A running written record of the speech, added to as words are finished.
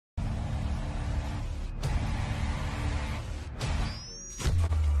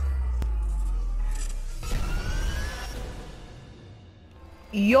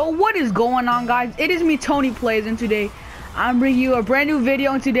Yo, what is going on, guys? It is me, Tony Plays, and today I'm bringing you a brand new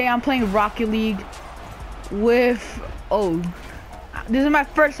video. And today I'm playing Rocket League with this is my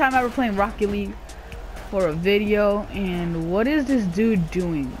first time ever playing Rocket League for a video. And what is this dude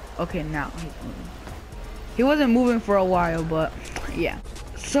doing? Okay, now he's moving. He wasn't moving for a while, but yeah.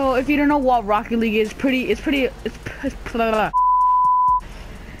 So if you don't know what Rocket League is, I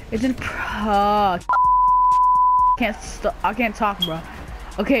can't talk, bro.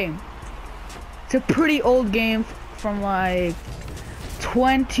 Okay, it's a pretty old game from like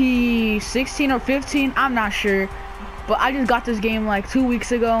 2016 or 15. I'm not sure, but I just got this game like 2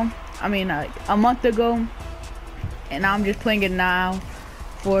 weeks ago. I mean, like a month ago, and I'm just playing it now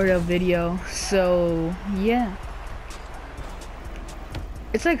for the video. So yeah,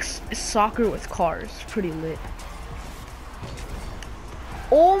 it's like soccer with cars. It's pretty lit.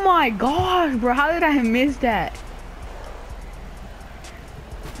 Oh my gosh, bro! How did I miss that?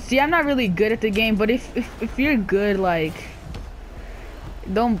 See, I'm not really good at the game, but if you're good, like,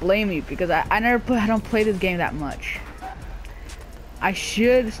 don't blame me, because I don't play this game that much. I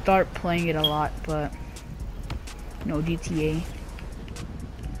should start playing it a lot, but no, GTA.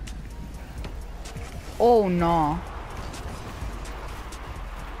 Oh no.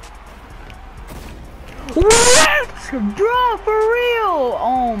 What? Bro, for real?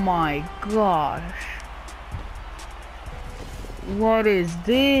 Oh my gosh. What is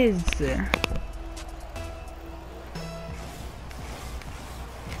this?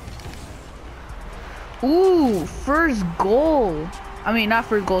 Ooh, first goal. I mean, not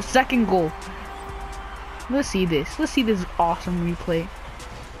first goal, second goal. Let's see this. Let's see this awesome replay.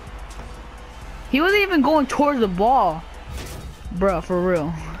 He wasn't even going towards the ball. Bruh, for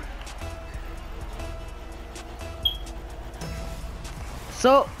real.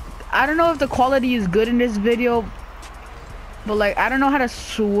 So, I don't know if the quality is good in this video, but like, I don't know how to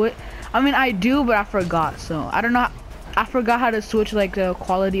switch. I mean, I do, but I forgot. So I don't know. I forgot how to switch like the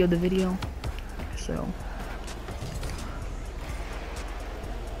quality of the video. So.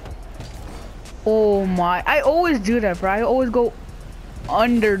 Oh my! I always do that, bro. I always go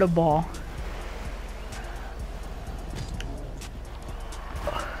under the ball.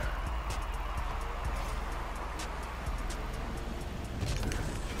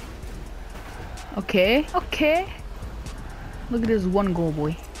 Okay. Okay. Look at this one goal,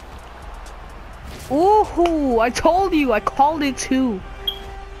 boy. Ooh, I told you, I called it too.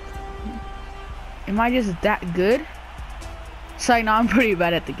 Am I just that good? Sorry, no, I'm pretty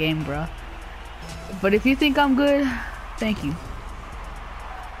bad at the game, bro. But if you think I'm good, thank you.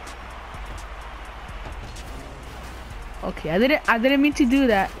 Okay, I didn't mean to do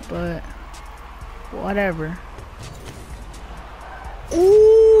that, but whatever.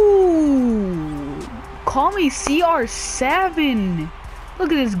 Ooh. Call me CR7.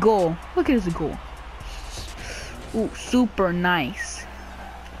 Look at this goal. Look at this goal. Ooh, super nice.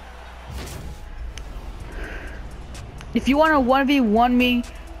 If you want to 1v1 me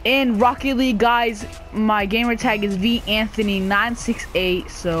in Rocket League, guys, my gamer tag is VAnthony968.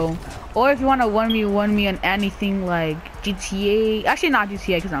 So, or if you want to 1v1 me on anything like GTA, actually not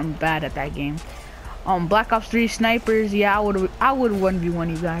GTA because I'm bad at that game. Black Ops 3 snipers, yeah, I would 1v1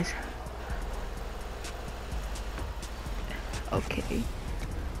 you guys. Okay.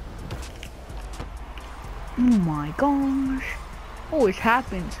 Oh my gosh. Oh, it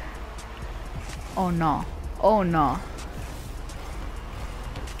happens. Oh no. Oh no.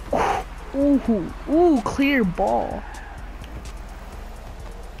 Ooh, ooh, clear ball.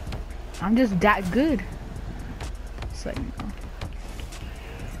 I'm just that good. It's like, no.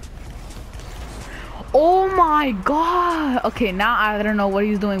 Oh my god. Okay, now I don't know what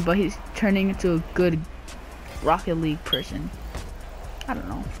he's doing, but he's turning into a good Rocket League person. I don't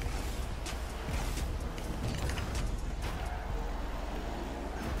know.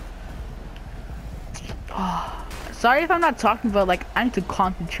 Sorry if I'm not talking, but like, I need to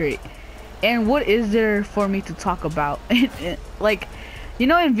concentrate. And what is there for me to talk about? Like, you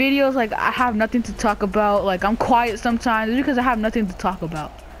know, in videos, like, I have nothing to talk about. Like, I'm quiet sometimes because I have nothing to talk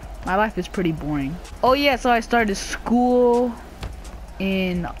about. My life is pretty boring. Oh yeah, so I started school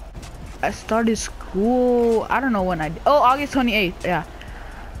I don't know when August 28th, yeah.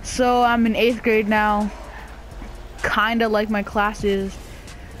 So I'm in 8th grade now. Kinda like my classes,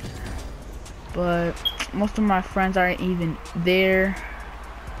 but most of my friends aren't even there.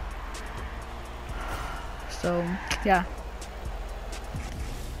 So yeah.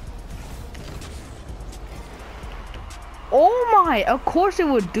 Oh my, of course it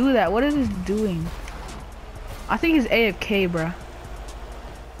would do that. What is this doing? I think it's AFK, bruh.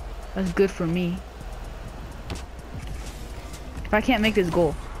 That's good for me. if I can't make this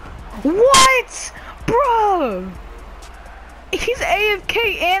goal. What? Bruh! He's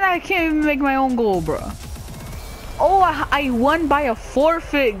AFK and I can't even make my own goal, bruh. Oh, I won by a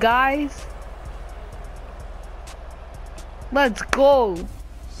forfeit, guys. Let's go.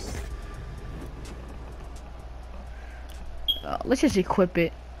 Let's just equip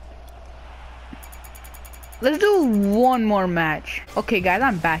it. Let's do one more match. Okay, guys,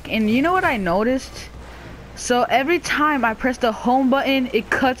 I'm back. And you know what I noticed? So every time I press the home button, it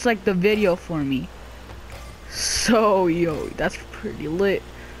cuts like the video for me. So, yo, that's pretty lit.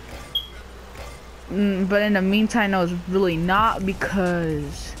 But in the meantime, no, it's really not,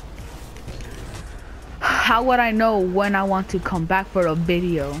 because how would I know when I want to come back for a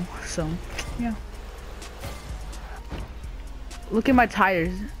video? So, yeah. Look at my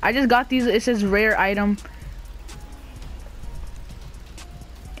tires. I just got these. It says rare item.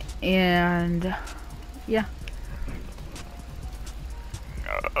 And yeah.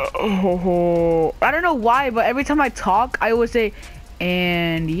 I don't know why, but every time I talk, I always say,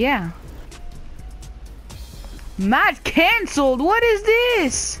 and yeah. Match canceled. What is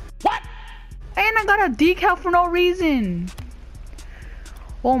this? What? And I got a decal for no reason.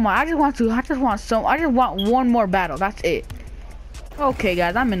 Oh my, I just want one more battle. That's it. Okay,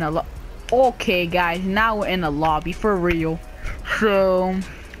 guys, I'm in a okay, guys, now we're in the lobby for real. So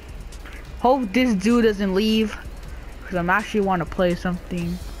hope this dude doesn't leave, because I'm actually want to play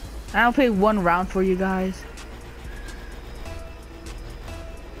something. I'll play one round for you guys.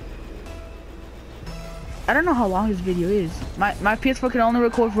 I don't know how long this video is. My PS4 can only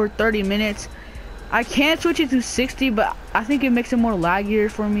record for 30 minutes. I can switch it to 60, but I think it makes it more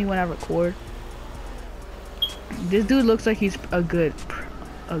laggier for me when I record. This dude looks like he's a good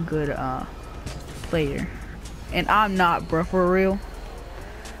player, and I'm not, bro, for real.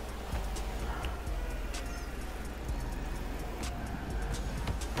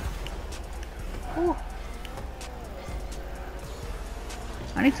 Ooh.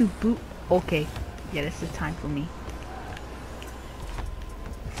 I need to boot. Okay, yeah, this is time for me.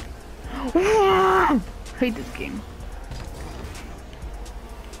 Hate this game.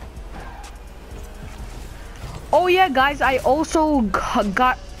 Oh yeah, guys, I also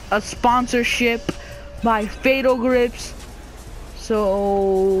got a sponsorship by Fatal Grips.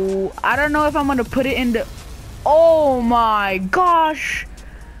 So I don't know if I'm gonna put it in the. Oh my gosh,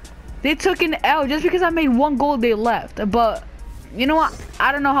 they took an L just because I made one goal. They left, but you know what?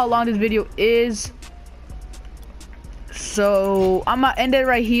 I don't know how long this video is, so I'm gonna end it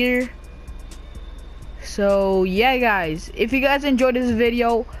right here. So yeah, guys, if you guys enjoyed this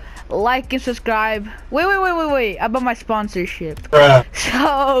video, like and subscribe. Wait about my sponsorship.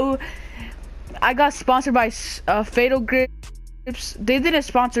 So I got sponsored by Fatal Grips. They didn't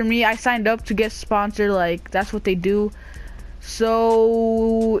sponsor me. I signed up to get sponsored. Like, that's what they do.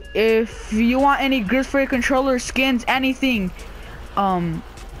 So if you want any grips for your controller, skins, anything,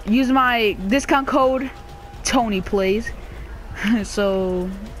 use my discount code TonyPlays. So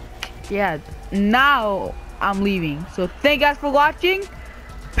yeah, now I'm leaving. So thank you guys for watching.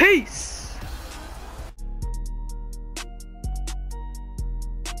 Peace.